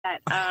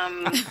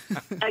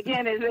that,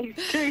 again, it's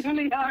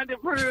extremely hard to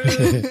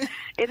prove.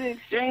 It is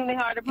extremely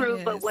hard to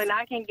prove, but when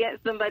I can get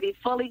somebody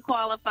fully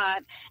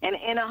qualified and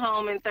in a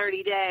home in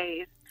 30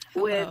 days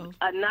with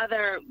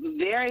another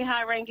very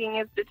high-ranking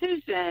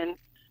institution,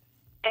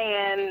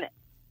 and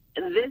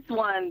this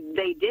one,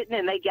 they didn't,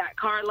 and they got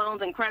car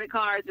loans and credit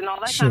cards and all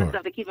that kind of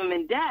stuff to keep them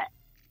in debt.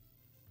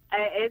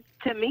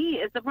 To me,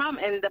 it's a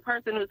problem. And the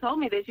person who told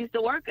me this used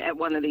to work at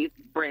one of these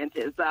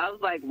branches. So I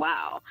was like,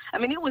 wow. I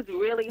mean, it was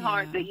really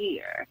hard to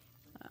hear.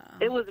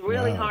 It was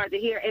really hard to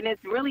hear. And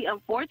it's really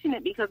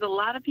unfortunate because a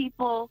lot of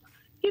people,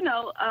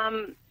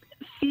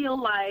 feel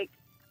like,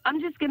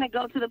 I'm just going to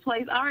go to the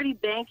place. I already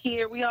bank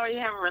here. We already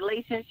have a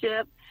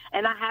relationship.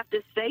 And I have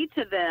to say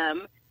to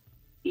them,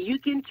 you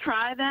can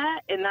try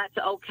that, and that's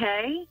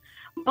okay.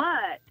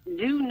 But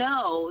do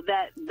know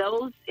that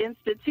those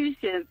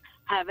institutions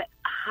have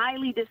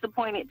highly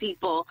disappointed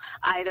people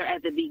either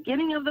at the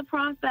beginning of the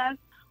process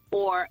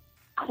or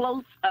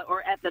close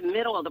or at the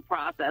middle of the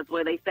process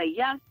where they say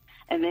yes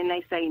and then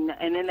they say no,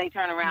 and then they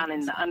turn around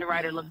and the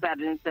underwriter looks at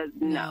it and says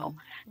no.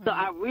 So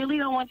I really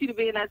don't want you to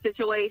be in that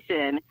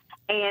situation.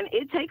 And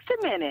it takes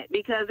a minute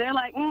because they're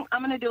like,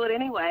 I'm going to do it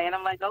anyway. And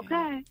I'm like,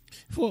 okay.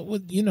 Well,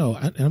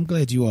 I'm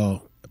glad you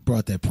all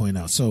brought that point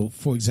out. So,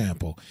 for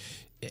example,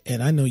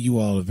 and I know you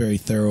all are very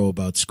thorough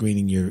about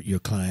screening your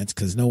clients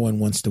because no one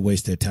wants to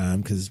waste their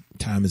time because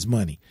time is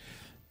money.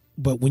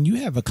 But when you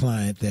have a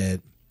client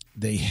that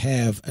they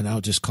have, and I'll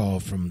just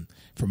call from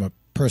a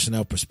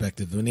personnel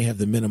perspective, when they have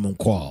the minimum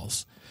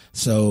quals,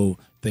 so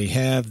they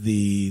have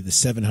the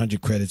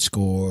 700 credit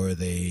score,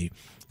 the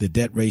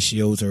debt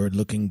ratios are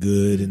looking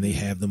good, and they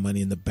have the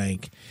money in the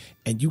bank,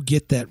 and you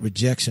get that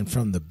rejection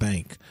from the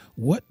bank,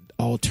 what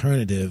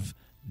alternative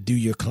do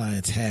your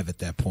clients have at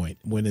that point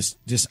when it's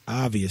just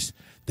obvious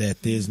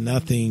that there's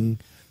nothing,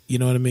 you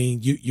know what I mean?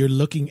 You're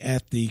looking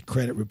at the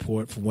credit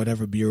report from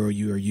whatever bureau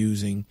you are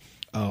using.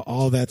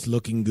 All that's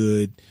looking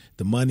good.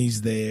 The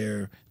money's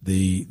there.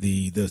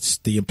 The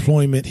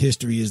employment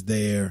history is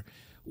there.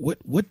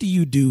 What do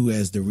you do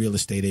as the real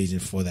estate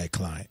agent for that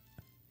client?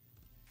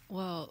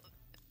 Well,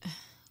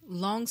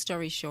 long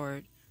story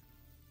short,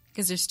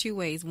 because there's two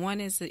ways.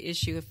 One is the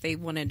issue if they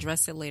want to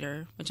address it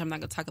later, which I'm not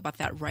going to talk about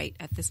that right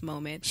at this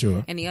moment.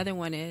 Sure. And the other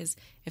one is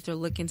if they're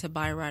looking to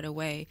buy right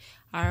away.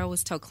 I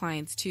always tell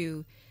clients,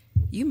 too,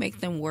 you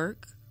make them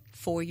work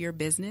for your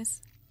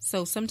business.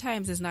 So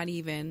sometimes it's not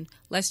even,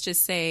 let's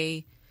just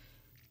say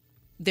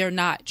they're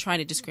not trying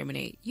to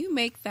discriminate. You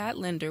make that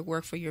lender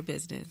work for your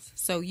business.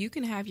 So you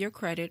can have your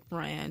credit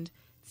brand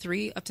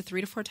up to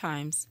 3 to 4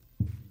 times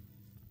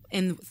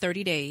in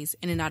 30 days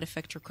and it not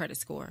affect your credit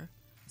score.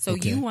 So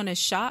you want to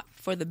shop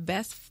for the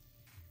best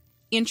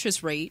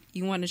interest rate.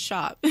 You want to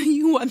shop.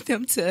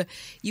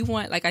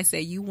 Like I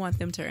say, you want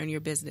them to earn your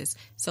business.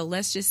 So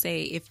let's just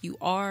say if you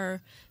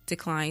are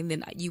declined,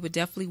 then you would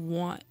definitely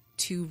want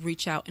to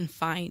reach out and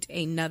find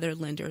another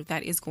lender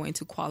that is going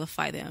to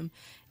qualify them.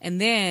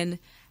 And then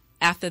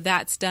after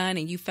that's done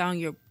and you found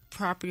your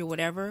property or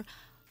whatever,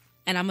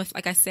 and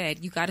like I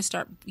said, you got to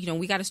start,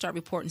 we got to start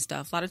reporting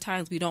stuff. A lot of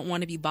times we don't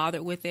want to be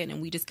bothered with it and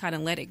we just kind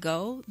of let it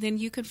go. Then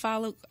you can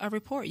file a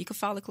report. You can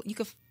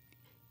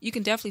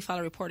definitely file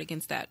a report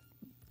against that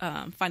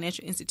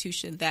financial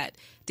institution that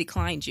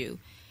declined you.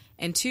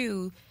 And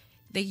 2,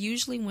 they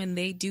usually, when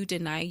they do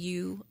deny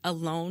you a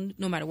loan,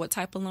 no matter what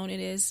type of loan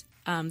it is,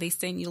 they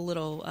send you a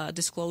little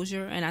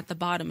disclosure, and at the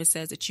bottom it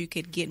says that you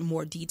could get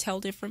more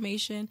detailed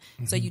information.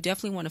 Mm-hmm. So you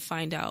definitely want to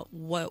find out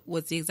what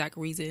was the exact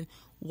reason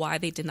why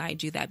they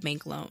denied you that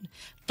bank loan.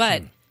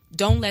 But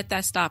don't let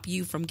that stop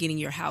you from getting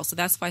your house. So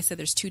that's why I said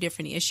there's 2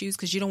 different issues,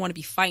 because you don't want to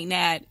be fighting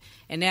that.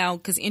 And now,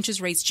 because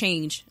interest rates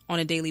change on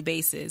a daily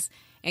basis,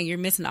 and you're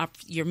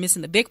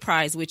missing the big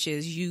prize, which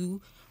is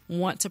you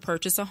want to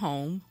purchase a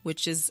home,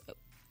 which is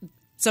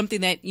something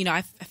that,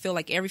 I feel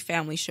like every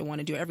family should want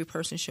to do, every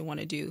person should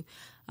want to do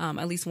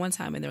at least one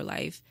time in their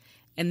life.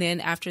 And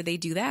then after they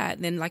do that,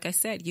 then like I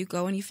said, you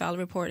go and you file a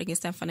report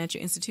against that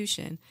financial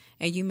institution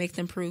and you make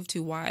them prove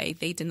to why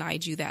they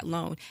denied you that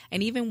loan.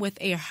 And even with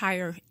a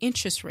higher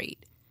interest rate.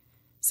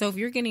 So if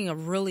you're getting a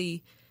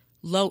really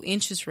low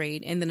interest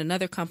rate and then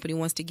another company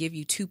wants to give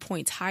you 2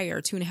 points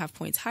higher, 2.5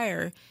 points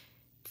higher,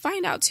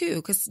 find out too,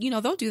 because,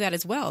 they'll do that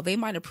as well. They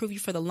might approve you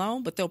for the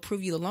loan, but they'll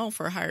approve you the loan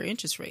for a higher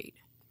interest rate.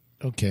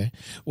 Okay.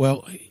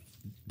 Well,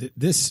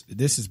 this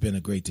has been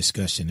a great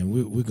discussion, and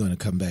we're going to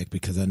come back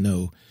because I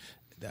know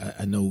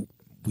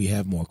we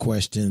have more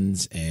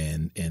questions,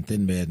 and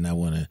Thinbad and I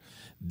want to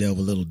delve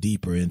a little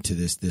deeper into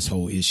this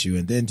whole issue,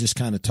 and then just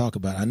kind of talk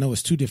about, I know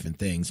it's 2 different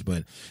things,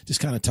 but just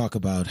kind of talk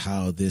about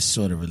how this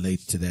sort of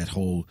relates to that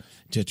whole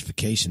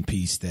gentrification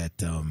piece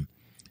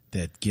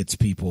that gets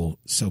people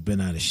so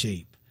bent out of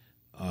shape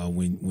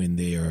when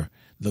they are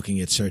looking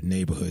at certain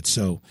neighborhoods.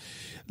 So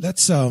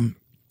let's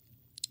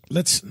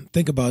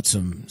think about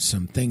some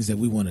things that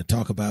we want to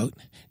talk about.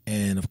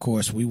 And, of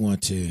course, we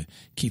want to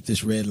keep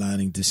this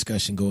redlining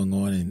discussion going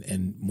on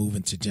and move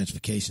into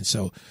gentrification.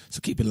 So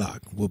keep it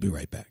locked. We'll be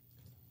right back.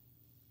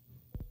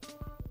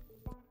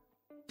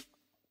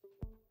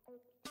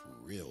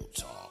 Real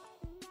talk.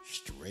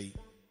 Straight.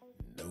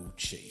 No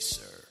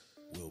chaser.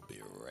 We'll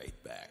be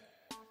right back.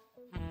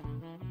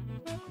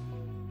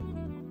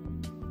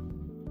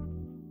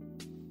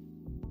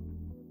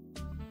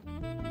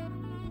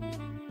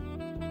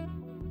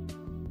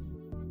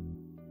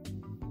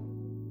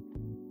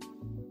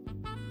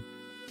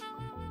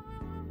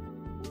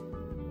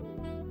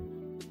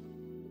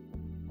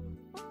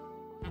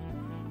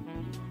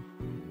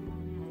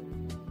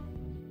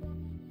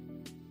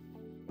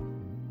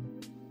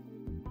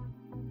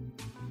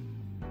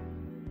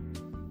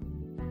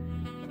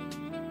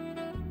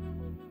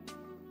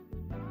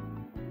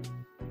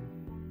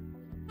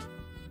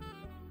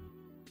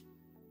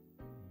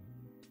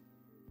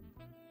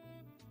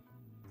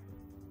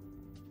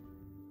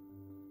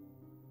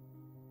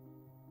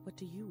 What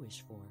do you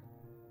wish for?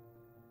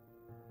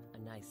 A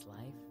nice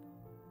life?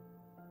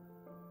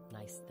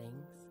 Nice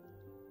things?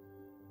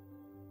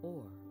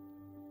 Or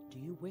do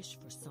you wish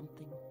for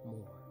something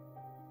more?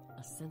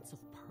 A sense of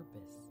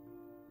purpose?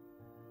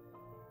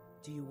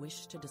 Do you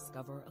wish to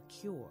discover a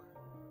cure?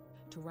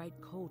 To write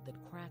code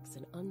that cracks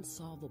an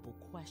unsolvable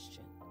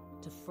question?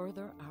 To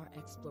further our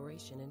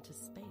exploration into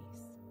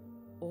space?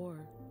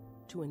 Or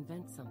to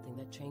invent something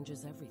that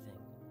changes everything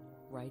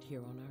right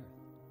here on Earth?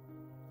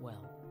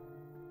 Well,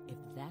 if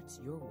that's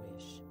your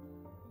wish,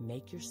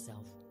 make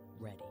yourself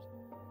ready.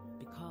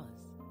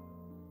 Because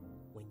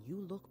when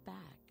you look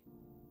back,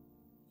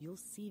 you'll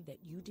see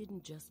that you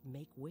didn't just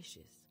make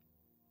wishes.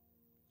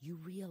 You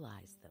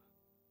realized them.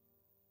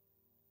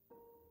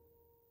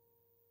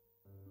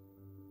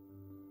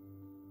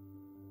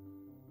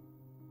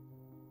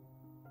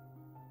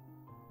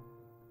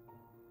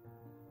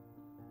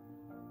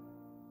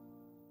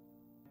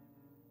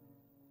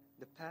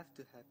 The path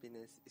to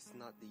happiness is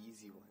not the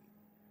easy one.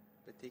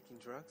 But taking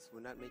drugs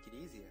will not make it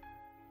easier.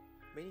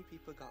 Many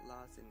people got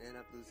lost and end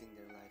up losing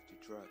their life to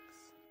drugs.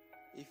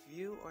 If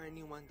you or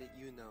anyone that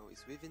you know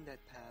is within that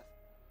path,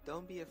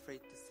 don't be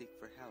afraid to seek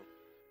for help.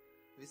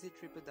 Visit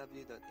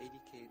www.adk.gov.my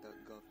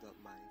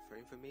for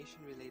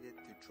information related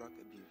to drug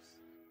abuse.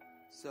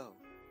 So,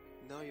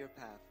 know your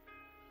path.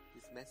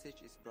 This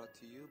message is brought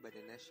to you by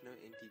the National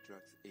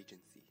Anti-Drugs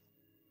Agency.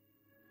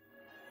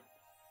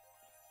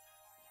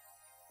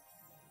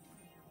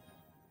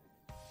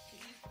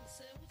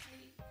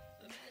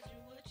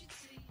 Imagine what you'd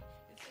see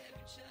if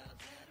every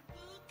child had a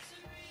book to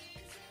read.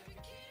 'Cause every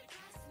kid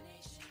across the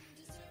nation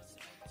deserves a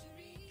book to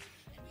read,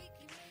 and we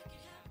can make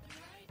it happen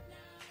right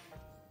now.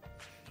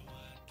 No,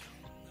 I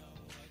don't know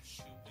what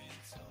you've been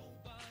told,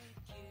 but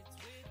kids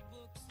with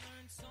books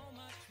learn so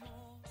much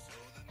more. So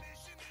the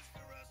mission is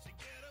for us to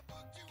get a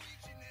book to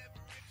each and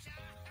every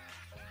child.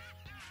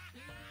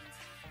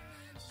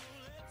 So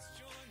let's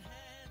join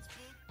hands,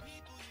 book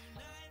people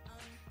unite,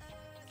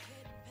 unearth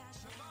hidden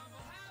passion. Come on,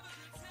 we'll have a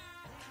good time.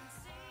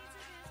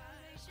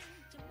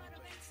 To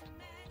motivate some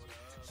magic,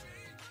 to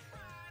change the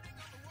writing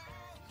on the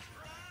wall,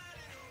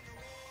 writing on the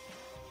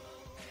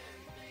wall. Can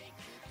make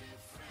a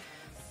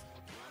difference.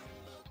 One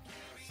book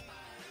can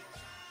inspire.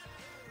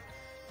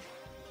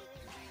 One book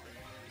can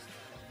erase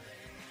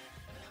something,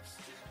 helps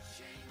to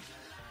change a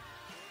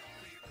life.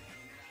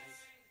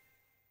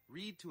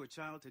 Read to a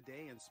child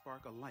today and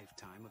spark a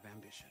lifetime of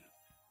ambition.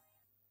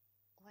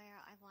 Where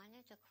I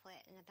wanted to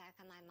quit, in the back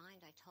of my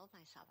mind, I told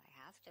myself I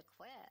have to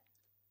quit.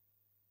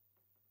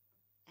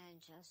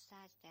 And just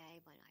that day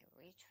when I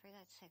reached for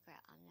that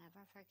cigarette, I'll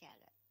never forget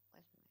it,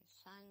 with my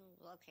son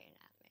looking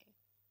at me.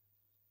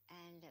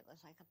 And it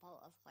was like a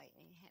bolt of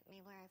lightning hit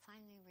me, where I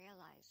finally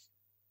realized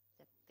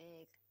the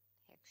big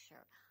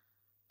picture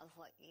of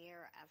what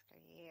year after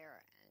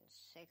year and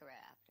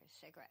cigarette after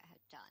cigarette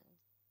had done.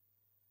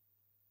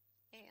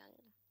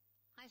 And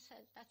I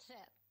said, that's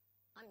it.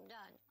 I'm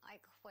done. I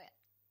quit.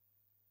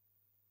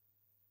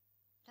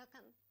 Took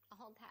him a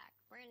whole pack,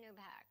 brand new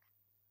pack.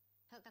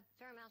 Took him,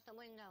 threw him out the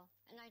window,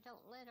 and I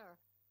don't litter.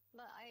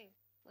 But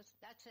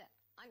that's it.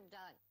 I'm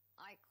done.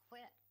 I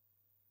quit.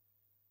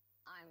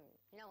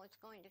 It's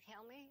going to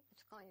kill me.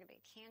 It's going to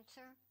be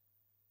cancer.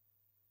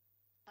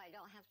 But I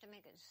don't have to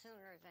make it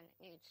sooner than it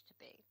needs to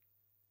be.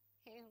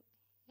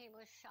 He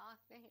was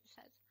shocked, and he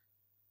says,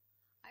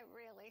 I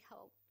really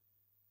hope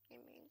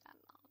you mean that,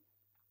 Mom.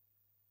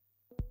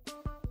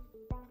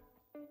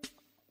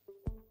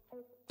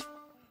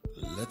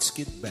 Let's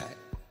get back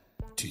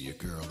to your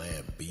girl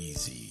Aunt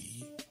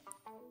Beezy,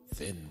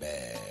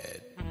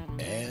 Finbad,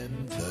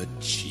 and the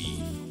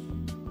Chief.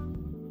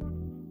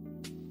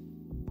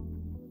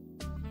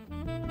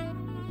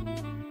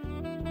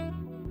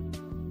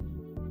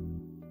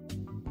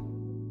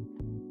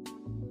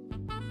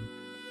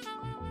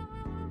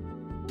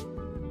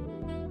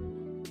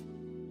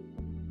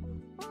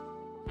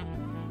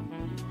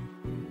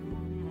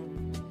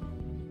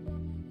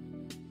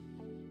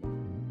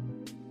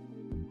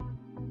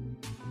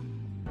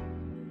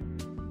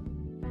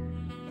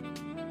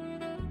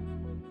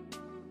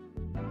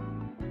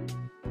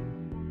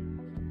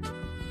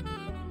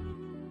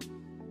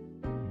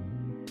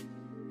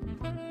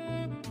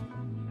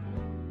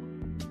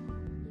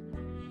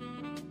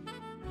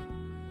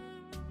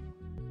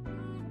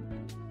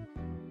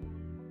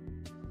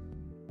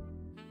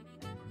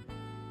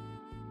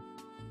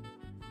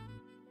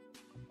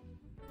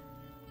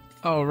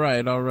 All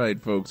right,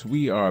 folks.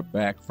 We are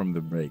back from the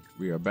break.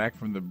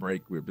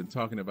 We've been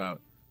talking about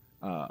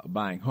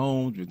buying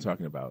homes. We're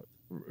talking about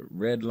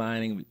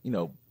redlining,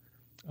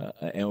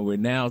 and we're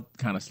now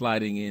kind of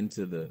sliding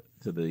into the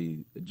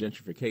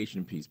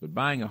gentrification piece. But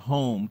buying a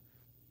home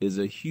is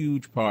a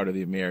huge part of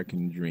the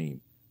American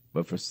dream.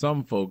 But for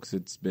some folks,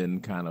 it's been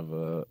kind of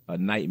a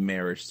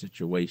nightmarish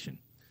situation.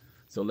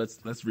 So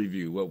let's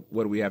review.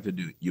 What do we have to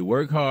do? You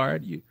work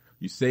hard. You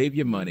save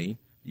your money.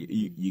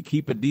 You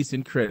keep a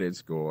decent credit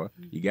score.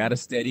 You got a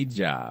steady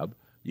job.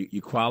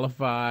 You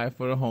qualify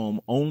for the home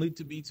only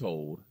to be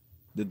told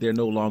that they're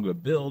no longer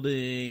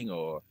building,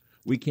 or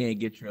we can't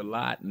get your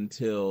lot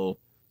until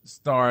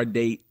star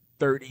date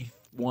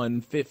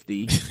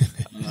 3150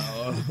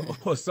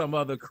 or some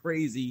other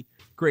crazy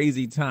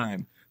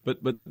time. But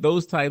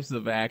those types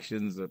of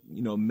actions,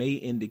 may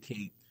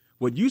indicate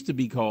what used to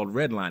be called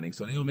redlining.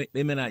 So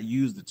they may not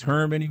use the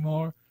term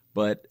anymore,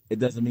 but it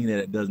doesn't mean that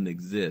it doesn't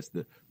exist.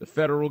 The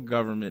federal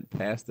government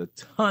passed a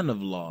ton of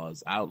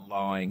laws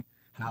outlawing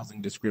housing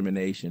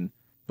discrimination,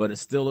 but it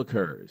still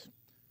occurs.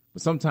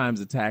 But sometimes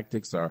the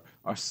tactics are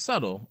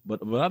subtle,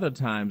 but other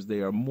times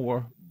they are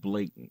more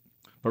blatant.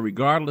 But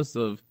regardless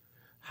of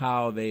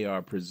how they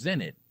are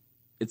presented,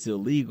 it's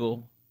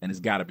illegal and it's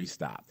got to be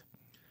stopped.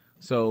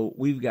 So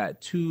we've got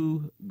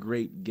two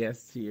great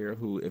guests here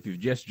who, if you're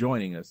just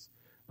joining us,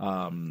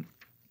 Trina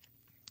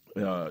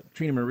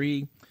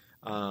Marie,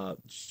 on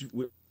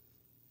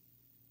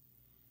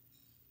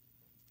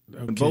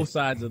both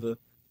sides of the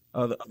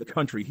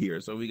country here.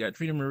 So we got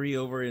Trina Marie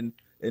over in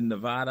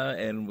Nevada,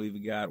 and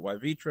we've got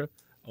Wavitra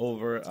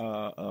over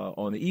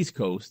on the East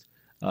Coast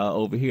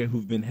over here,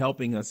 who've been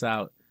helping us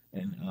out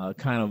and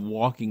kind of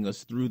walking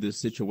us through this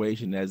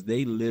situation as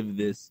they live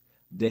this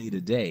day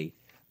to day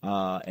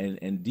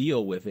and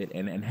deal with it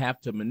and have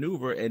to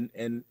maneuver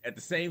and at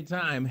the same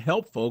time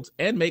help folks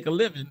and make a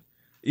living,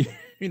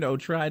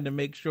 trying to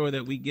make sure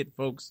that we get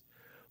folks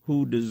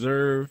who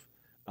deserve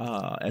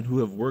and who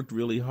have worked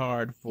really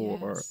hard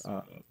for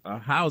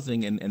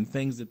housing and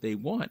things that they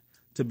want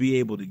to be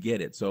able to get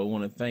it. So I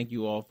want to thank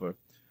you all for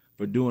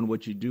doing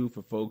what you do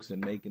for folks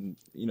and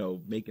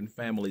making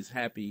families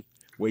happy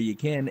where you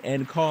can,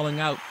 and calling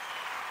out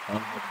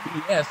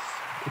BS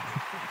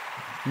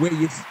where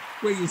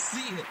you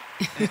see it.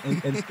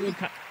 And still,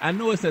 I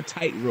know it's a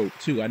tightrope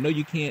too. I know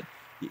you can't.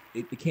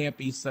 It can't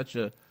be such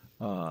a.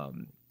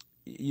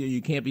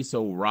 You can't be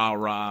so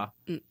rah,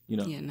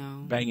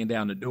 banging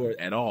down the door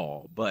at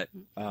all. But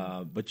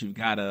you've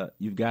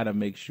gotta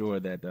make sure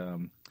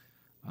that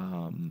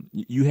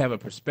you have a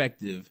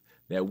perspective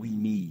that we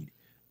need,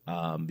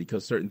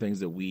 because certain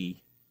things that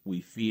we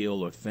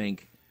feel or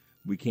think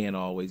we can't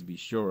always be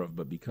sure of.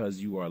 But because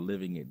you are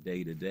living it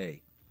day to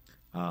day,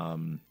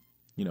 and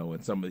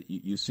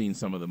you've seen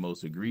some of the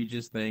most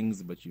egregious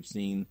things, but you've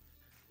seen,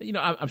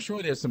 I'm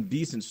sure there's some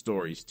decent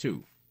stories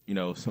too.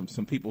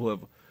 Some people who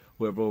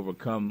have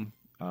overcome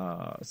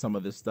some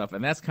of this stuff.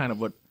 And that's kind of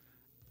what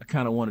I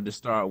kind of wanted to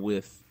start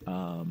with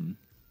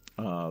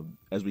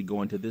as we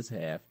go into this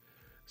half.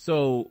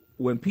 So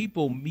when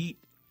people meet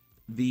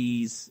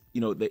these,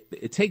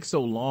 it takes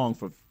so long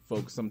for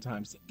folks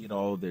sometimes to get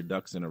all their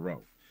ducks in a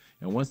row.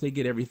 And once they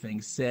get everything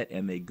set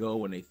and they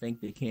go and they think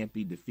they can't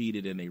be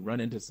defeated and they run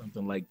into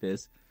something like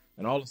this,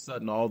 and all of a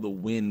sudden all the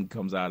wind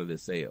comes out of their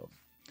sails.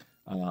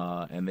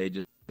 And they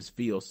just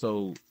feel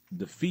so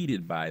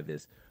defeated by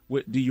this.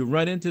 Do you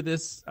run into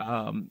this?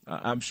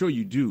 I'm sure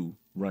you do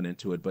run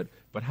into it, but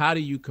how do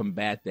you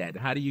combat that?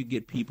 How do you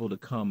get people to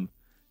come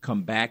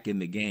back in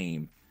the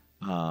game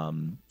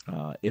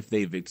if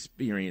they've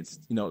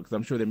experienced, because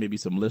I'm sure there may be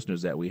some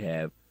listeners that we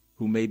have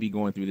who may be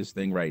going through this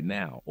thing right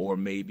now, or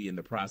maybe in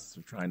the process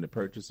of trying to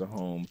purchase a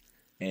home.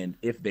 And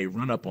if they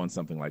run up on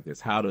something like this,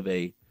 how do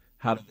they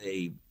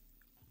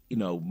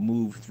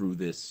move through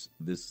this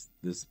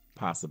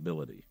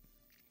possibility?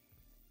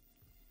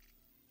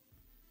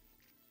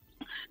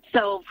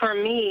 So for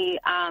me,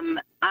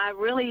 I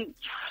really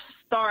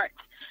start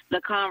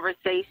the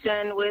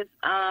conversation with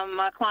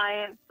my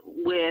clients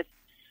with,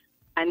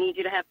 I need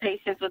you to have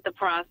patience with the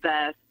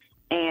process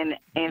and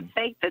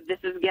faith that this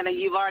is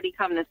you've already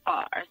come this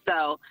far.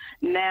 So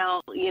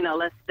now,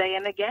 let's stay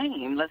in the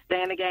game.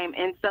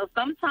 And so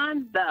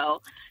sometimes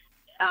though,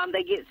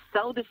 they get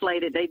so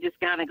deflated, they just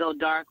kind of go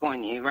dark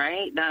on you,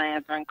 right? Not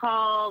answering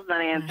calls,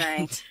 not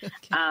answering,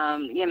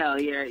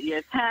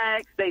 your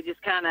texts. They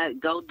just kind of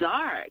go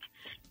dark.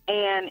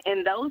 And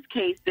in those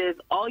cases,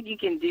 all you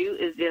can do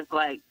is just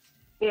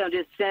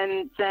just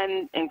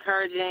send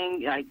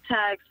encouraging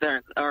texts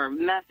or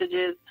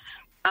messages.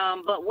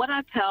 But what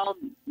I tell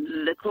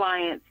the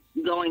clients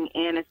going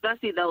in,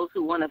 especially those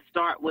who want to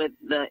start with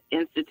the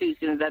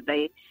institutions that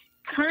they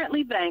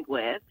currently bank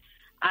with,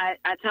 I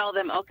tell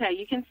them, okay,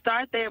 you can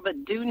start there,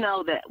 but do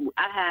know that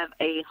I have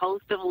a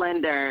host of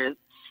lenders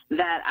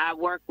that I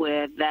work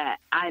with that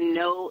I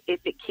know if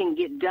it can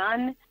get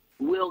done,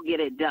 we'll get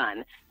it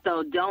done.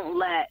 So don't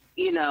let,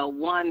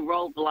 one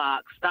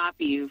roadblock stop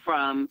you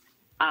from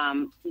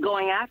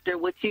going after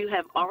what you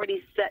have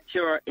already set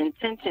your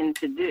intention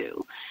to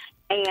do.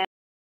 And